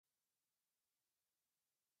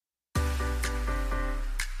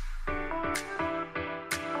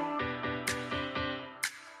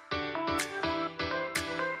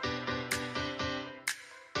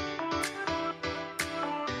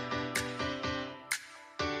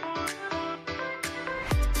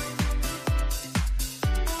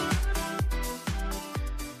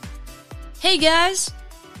Hey guys,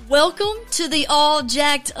 welcome to the All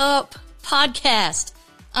Jacked Up podcast.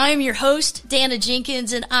 I am your host, Dana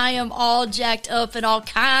Jenkins, and I am all jacked up in all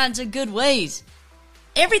kinds of good ways.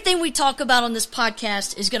 Everything we talk about on this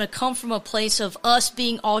podcast is going to come from a place of us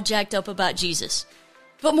being all jacked up about Jesus.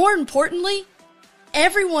 But more importantly,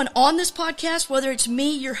 everyone on this podcast, whether it's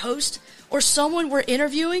me, your host, or someone we're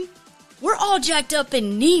interviewing, we're all jacked up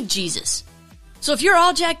and need Jesus. So if you're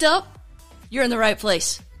all jacked up, you're in the right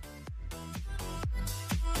place.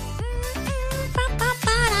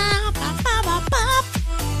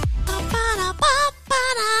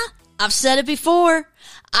 I've said it before.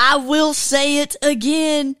 I will say it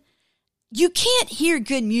again. You can't hear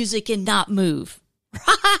good music and not move.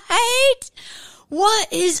 Right?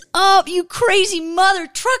 What is up, you crazy mother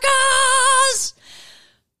truckers?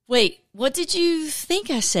 Wait, what did you think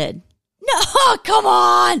I said? No, come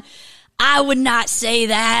on. I would not say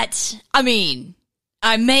that. I mean,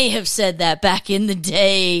 I may have said that back in the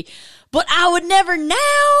day, but I would never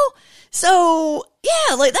now. So,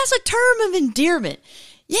 yeah, like that's a term of endearment.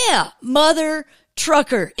 Yeah, mother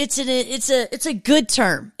trucker. It's a good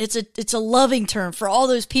term. It's a loving term for all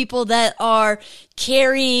those people that are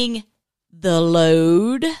carrying the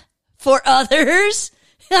load for others.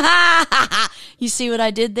 You see what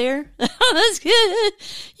I did there? That's good.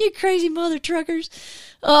 You crazy mother truckers.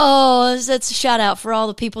 Oh, that's a shout out for all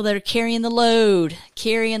the people that are carrying the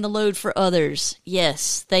load for others.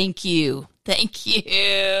 Yes, thank you. Thank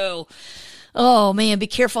you. Oh man, be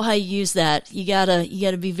careful how you use that. You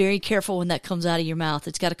gotta be very careful when that comes out of your mouth.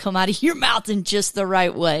 It's gotta come out of your mouth in just the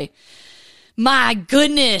right way. My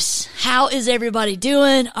goodness, how is everybody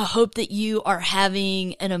doing? I hope that you are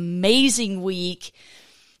having an amazing week.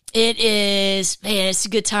 It's a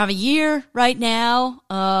good time of year right now.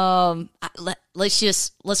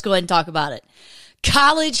 Let's go ahead and talk about it.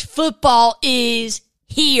 College football is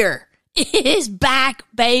here. It is back,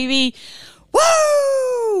 baby.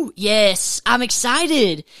 Woo! Yes, I'm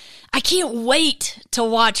excited. I can't wait to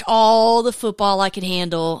watch all the football I can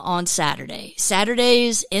handle on Saturday.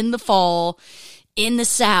 Saturdays in the fall, in the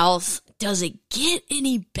South. Does it get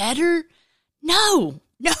any better? No,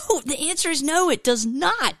 the answer is no, it does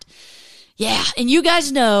not. Yeah, and you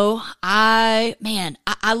guys know, I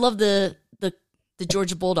love the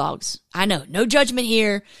Georgia Bulldogs. I know, no judgment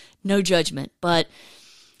here, no judgment, but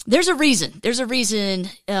there's a reason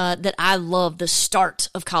that I love the start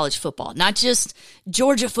of college football. Not just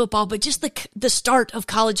Georgia football, but just the start of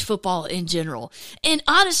college football in general. And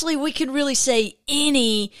honestly, we can really say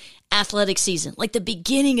any athletic season, like the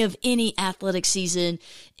beginning of any athletic season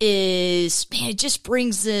is, it just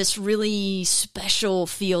brings this really special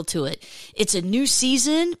feel to it. It's a new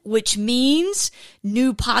season, which means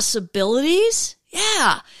new possibilities.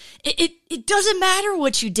 Yeah, it doesn't matter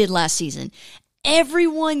what you did last season.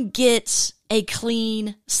 Everyone gets a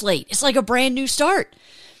clean slate. It's like a brand new start.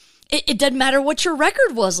 It doesn't matter what your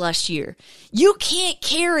record was last year. You can't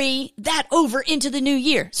carry that over into the new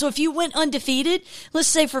year. So if you went undefeated, let's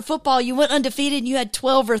say for football, you went undefeated and you had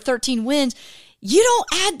 12 or 13 wins, you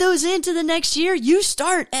don't add those into the next year. You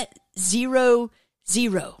start at 0-0.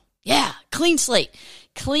 Yeah, clean slate.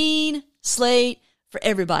 Clean slate for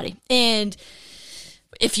everybody. And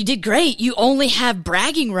if you did great, you only have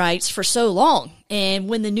bragging rights for so long. And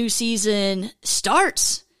when the new season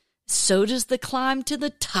starts, so does the climb to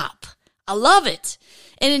the top. I love it.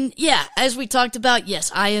 And yeah, as we talked about,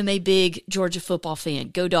 yes, I am a big Georgia football fan.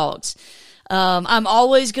 Go Dogs. I'm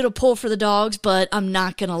always going to pull for the Dogs, but I'm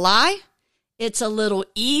not going to lie. It's a little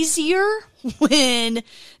easier when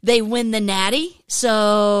they win the Natty.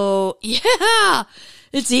 So yeah,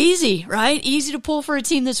 it's easy, right? Easy to pull for a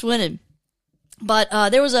team that's winning.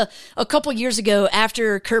 But there was a couple years ago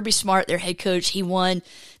after Kirby Smart, their head coach, he won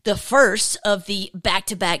the first of the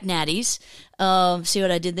back-to-back natties. See what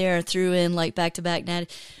I did there? I threw in like back-to-back natty.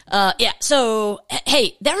 Yeah, so,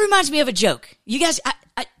 hey, that reminds me of a joke. You guys,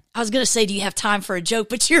 I was going to say, do you have time for a joke?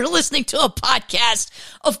 But you're listening to a podcast.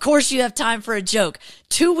 Of course you have time for a joke.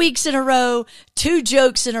 2 weeks in a row, 2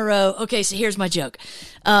 jokes in a row. Okay, so here's my joke.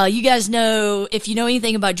 You guys know, if you know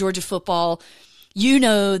anything about Georgia football, you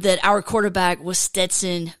know that our quarterback was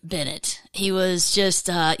Stetson Bennett. He was just,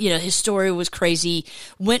 his story was crazy.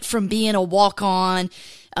 Went from being a walk-on,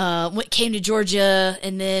 came to Georgia,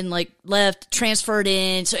 and then left, transferred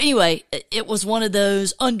in. So anyway, it was one of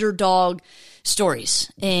those underdog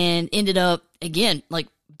stories, and ended up again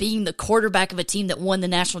being the quarterback of a team that won the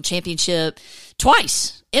national championship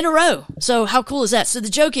twice in a row. So how cool is that? So the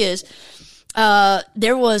joke is,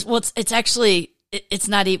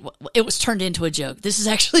 it was turned into a joke. This is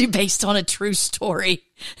actually based on a true story.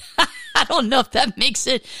 I don't know if that makes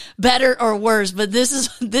it better or worse, but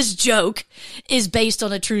this joke is based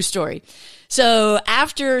on a true story. So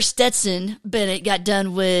after Stetson Bennett got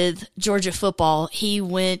done with Georgia football, he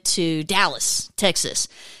went to Dallas, Texas,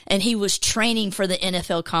 and he was training for the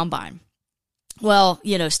NFL Combine. Well,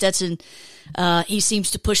 Stetson, he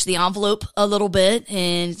seems to push the envelope a little bit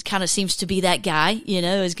and kind of seems to be that guy,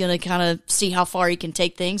 is going to kind of see how far he can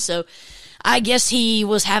take things. So I guess he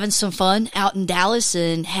was having some fun out in Dallas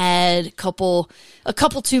and had a couple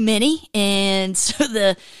too many. And so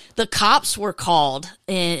the cops were called,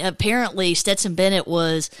 and apparently Stetson Bennett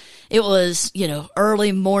was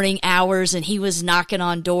early morning hours, and he was knocking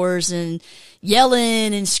on doors and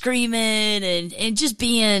yelling and screaming and just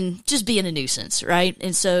being a nuisance. Right.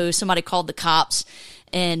 And so somebody called the cops,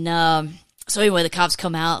 and, so anyway, the cops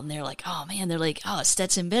come out and they're like, oh man, it's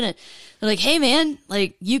Stetson Bennett. They're like, hey man,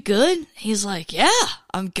 like, you good? He's like, yeah,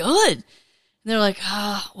 I'm good. And they're like,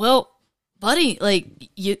 well, buddy, like,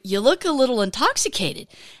 you look a little intoxicated.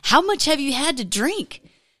 How much have you had to drink?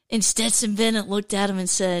 And Stetson Bennett looked at him and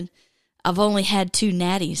said, I've only had 2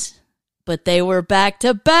 natties, but they were back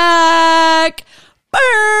to back.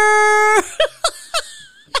 Brr!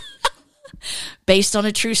 Based on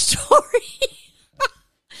a true story.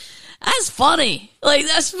 That's funny. Like,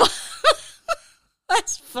 that's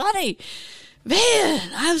funny. Man,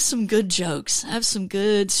 I have some good jokes. I have some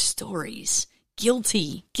good stories.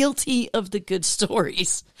 Guilty of the good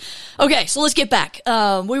stories. Okay, so let's get back.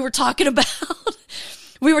 We were talking about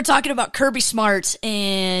Kirby Smart,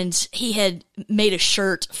 and he had made a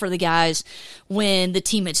shirt for the guys when the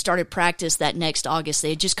team had started practice that next August. They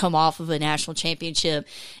had just come off of a national championship,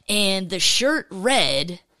 and the shirt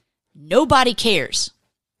read, "Nobody cares."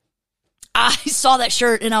 I saw that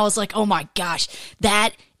shirt and I was like, oh my gosh,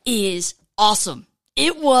 that is awesome.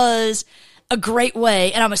 It was a great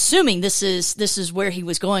way, and I'm assuming this is where he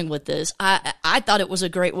was going with this. I thought it was a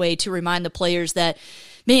great way to remind the players that,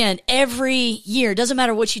 man, every year, doesn't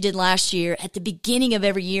matter what you did last year, at the beginning of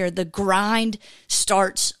every year, the grind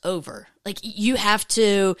starts over. Like, you have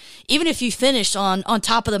to, even if you finished on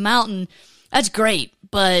top of the mountain, that's great.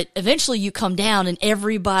 But eventually you come down and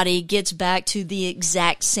everybody gets back to the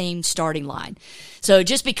exact same starting line. So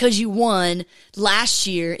just because you won last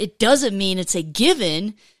year, it doesn't mean it's a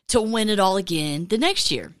given to win it all again the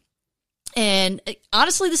next year. And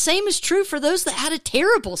honestly, the same is true for those that had a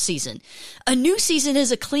terrible season. A new season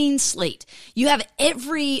is a clean slate. You have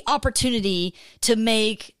every opportunity to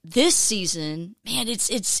make this season, man,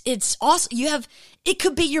 it's awesome. It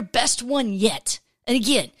could be your best one yet. And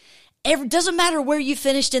again, doesn't matter where you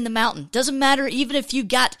finished in the mountain. Doesn't matter even if you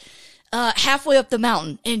got halfway up the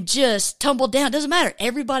mountain and just tumbled down. Doesn't matter.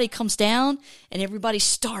 Everybody comes down and everybody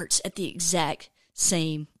starts at the exact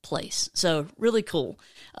same place. So really cool.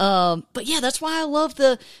 But yeah, that's why I love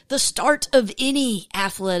the start of any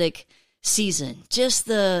athletic season. Just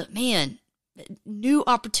new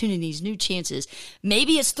opportunities, new chances.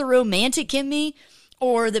 Maybe it's the romantic in me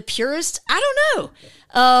or the purist. I don't know.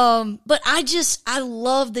 But I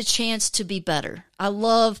love the chance to be better. I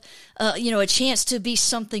love, a chance to be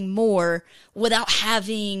something more without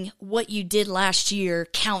having what you did last year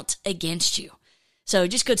count against you. So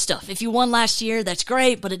just good stuff. If you won last year, that's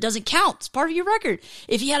great, but it doesn't count. It's part of your record.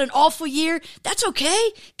 If you had an awful year, that's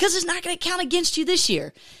okay, because it's not going to count against you this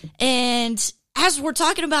year. And as we're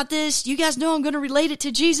talking about this, you guys know I'm going to relate it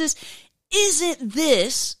to Jesus. Isn't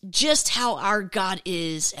this just how our God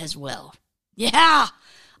is as well? Yeah,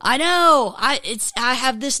 I know. I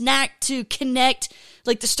have this knack to connect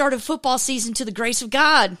like the start of football season to the grace of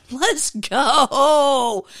God. Let's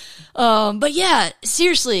go. But yeah,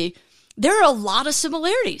 seriously, there are a lot of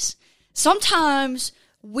similarities. Sometimes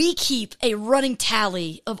we keep a running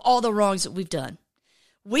tally of all the wrongs that we've done.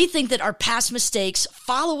 We think that our past mistakes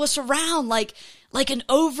follow us around like an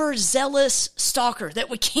overzealous stalker that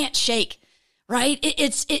we can't shake. Right?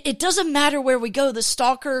 It doesn't matter where we go. The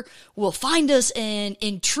stalker will find us and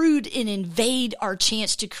intrude and invade our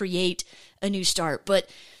chance to create a new start. But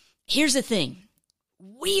here's the thing.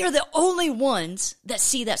 We are the only ones that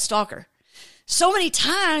see that stalker. So many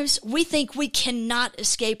times we think we cannot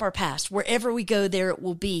escape our past. Wherever we go, there it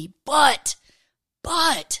will be. But,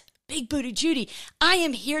 Big Booty Judy, I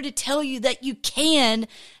am here to tell you that you can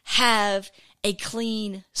have a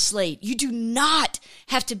clean slate. You do not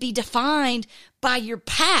have to be defined by your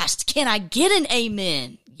past. Can I get an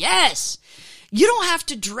amen? Yes. You don't have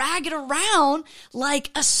to drag it around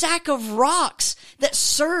like a sack of rocks that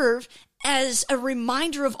serve as a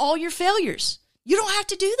reminder of all your failures. You don't have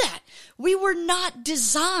to do that. We were not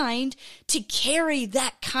designed to carry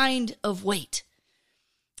that kind of weight.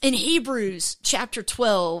 In Hebrews chapter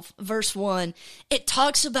 12, verse 1, it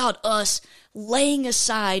talks about us laying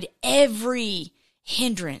aside every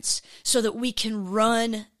hindrance so that we can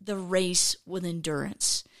run the race with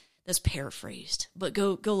endurance. That's paraphrased, but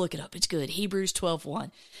go look it up. It's good. Hebrews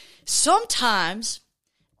 12:1. Sometimes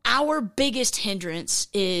our biggest hindrance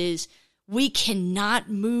is we cannot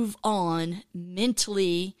move on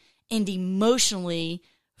mentally and emotionally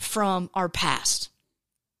from our past.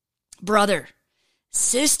 Brother,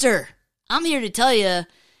 sister, I'm here to tell you,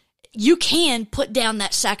 you can put down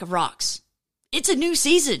that sack of rocks. It's a new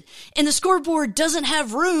season, and the scoreboard doesn't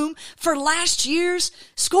have room for last year's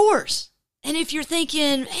scores. And if you're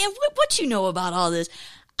thinking, man, what you know about all this?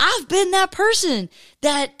 I've been that person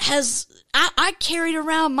that I carried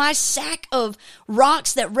around my sack of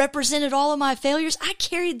rocks that represented all of my failures. I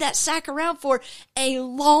carried that sack around for a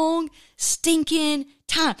long, stinking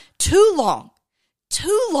time. Too long.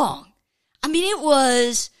 I mean,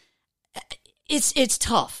 it's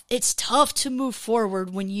tough. It's tough to move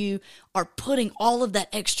forward when you are putting all of that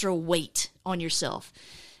extra weight on yourself.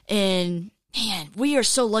 And man, we are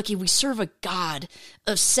so lucky. We serve a God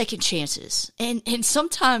of second chances and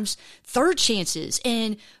sometimes third chances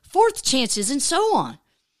and fourth chances and so on.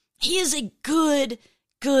 He is a good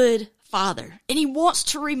Father, and he wants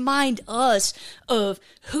to remind us of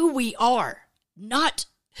who we are, not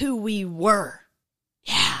who we were.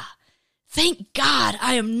 Yeah. Thank God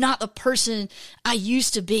I am not the person I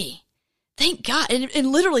used to be. Thank God.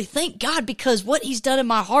 And literally thank God, because what he's done in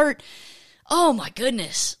my heart, oh my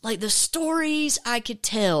goodness. Like the stories I could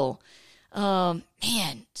tell.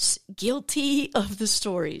 Man, guilty of the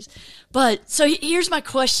stories. But so here's my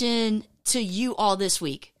question to you all this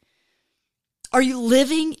week. Are you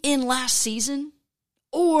living in last season?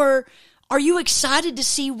 Or are you excited to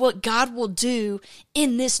see what God will do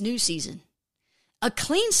in this new season? A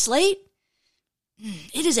clean slate?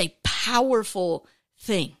 It is a powerful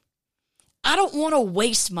thing. I don't want to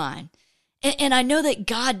waste mine. And I know that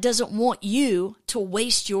God doesn't want you to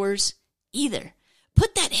waste yours either.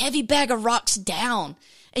 Put that heavy bag of rocks down,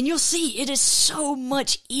 and you'll see it is so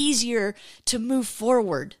much easier to move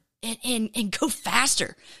forward and go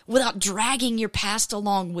faster without dragging your past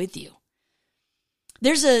along with you.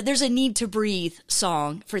 There's a Need to Breathe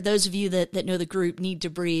song for those of you that know the group Need to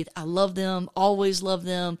Breathe. I love them, always love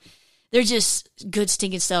them. They're just good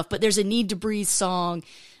stinking stuff. But there's a Need to Breathe song,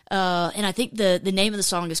 and I think the name of the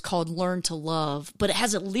song is called Learn to Love. But it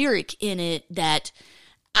has a lyric in it that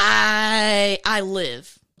I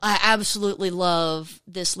live. I absolutely love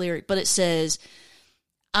this lyric. But it says,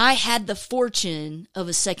 I had the fortune of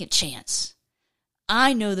a second chance.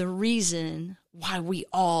 I know the reason why we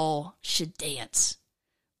all should dance.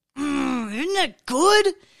 Isn't that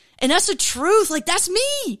good? And that's the truth. Like, that's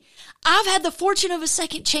me. I've had the fortune of a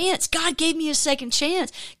second chance. God gave me a second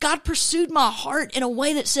chance. God pursued my heart in a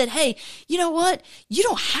way that said, hey, you know what? You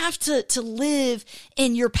don't have to live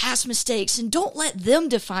in your past mistakes, and don't let them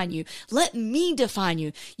define you. Let me define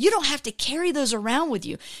you. You don't have to carry those around with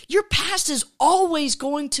you. Your past is always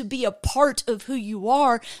going to be a part of who you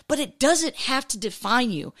are, but it doesn't have to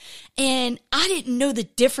define you. And I didn't know the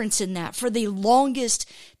difference in that for the longest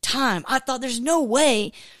time. I thought there's no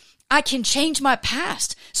way I can change my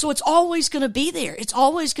past. So it's always going to be there. It's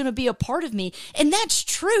always going to be a part of me. And that's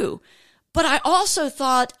true. But I also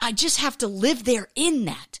thought I just have to live there in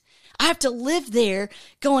that. I have to live there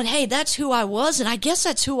going, hey, that's who I was, and I guess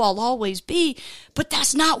that's who I'll always be. But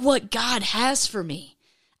that's not what God has for me.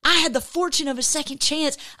 I had the fortune of a second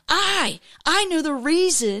chance. I know the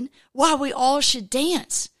reason why we all should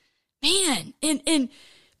dance. Man, and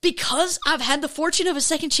because I've had the fortune of a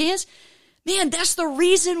second chance, man, that's the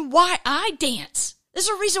reason why I dance. That's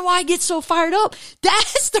the reason why I get so fired up.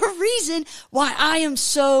 That's the reason why I am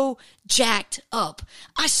so jacked up.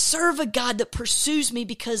 I serve a God that pursues me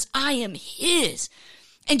because I am his.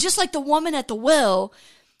 And just like the woman at the well,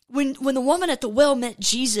 when the woman at the well met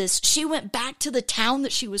Jesus, she went back to the town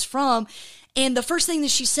that she was from. And the first thing that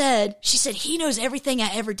she said, he knows everything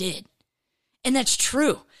I ever did. And that's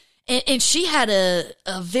true. And she had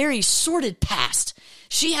a very sordid past.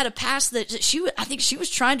 She had a past that I think she was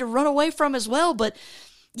trying to run away from as well. But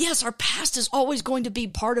yes, our past is always going to be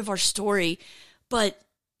part of our story. But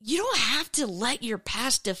you don't have to let your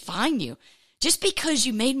past define you. Just because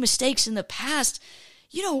you made mistakes in the past,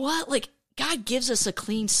 you know what? Like, God gives us a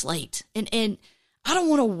clean slate. And I don't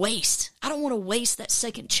want to waste that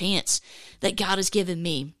second chance that God has given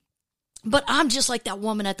me. But I'm just like that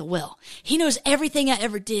woman at the well. He knows everything I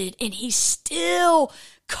ever did, and he still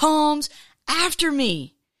comes after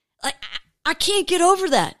me. Like, I can't get over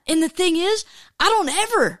that. And the thing is, I don't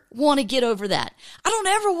ever want to get over that. I don't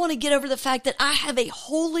ever want to get over the fact that I have a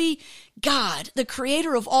holy God, the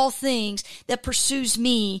creator of all things, that pursues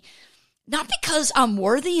me, not because I'm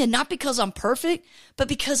worthy and not because I'm perfect, but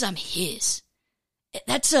because I'm his.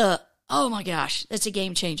 Oh my gosh, that's a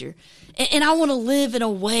game changer. And I want to live in a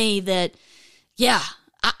way that,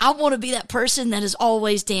 I want to be that person that is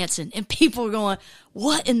always dancing. And people are going,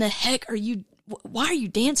 what in the heck why are you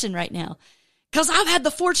dancing right now? Because I've had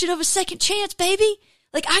the fortune of a second chance, baby.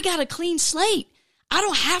 Like, I got a clean slate. I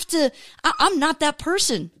don't have to, I'm not that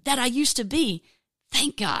person that I used to be.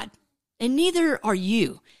 Thank God. And neither are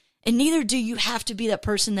you. And neither do you have to be that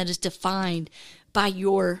person that is defined by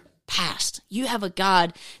your past. You have a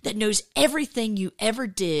God that knows everything you ever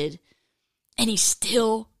did, and he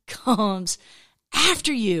still comes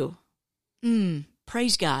after you.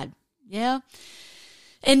 Praise God. Yeah.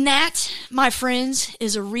 And that, my friends,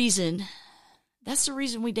 is that's the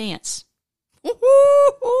reason we dance.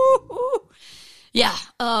 Yeah.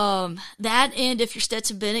 That, and if you're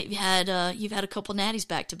Stetson Bennett, you've had a couple natties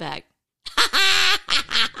back to back.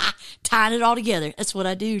 Tying it all together. That's what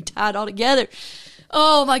I do. Tie it all together.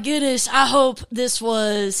 Oh my goodness. I hope this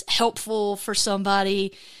was helpful for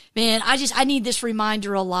somebody. Man, I need this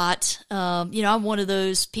reminder a lot. I'm one of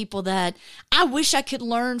those people that I wish I could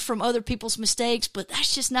learn from other people's mistakes, but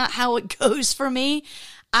that's just not how it goes for me.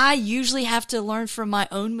 I usually have to learn from my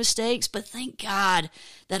own mistakes, but thank God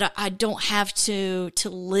that I don't have to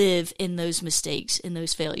live in those mistakes, in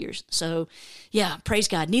those failures. So yeah, praise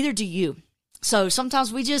God. Neither do you. So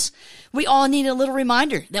sometimes we all need a little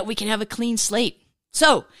reminder that we can have a clean slate.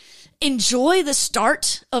 So enjoy the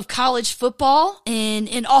start of college football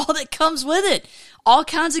and all that comes with it. All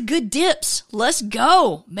kinds of good dips. Let's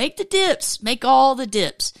go. Make the dips. Make all the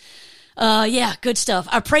dips. Good stuff.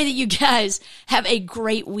 I pray that you guys have a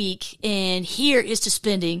great week. And here is to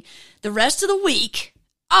spending the rest of the week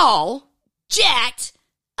all jacked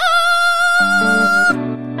up.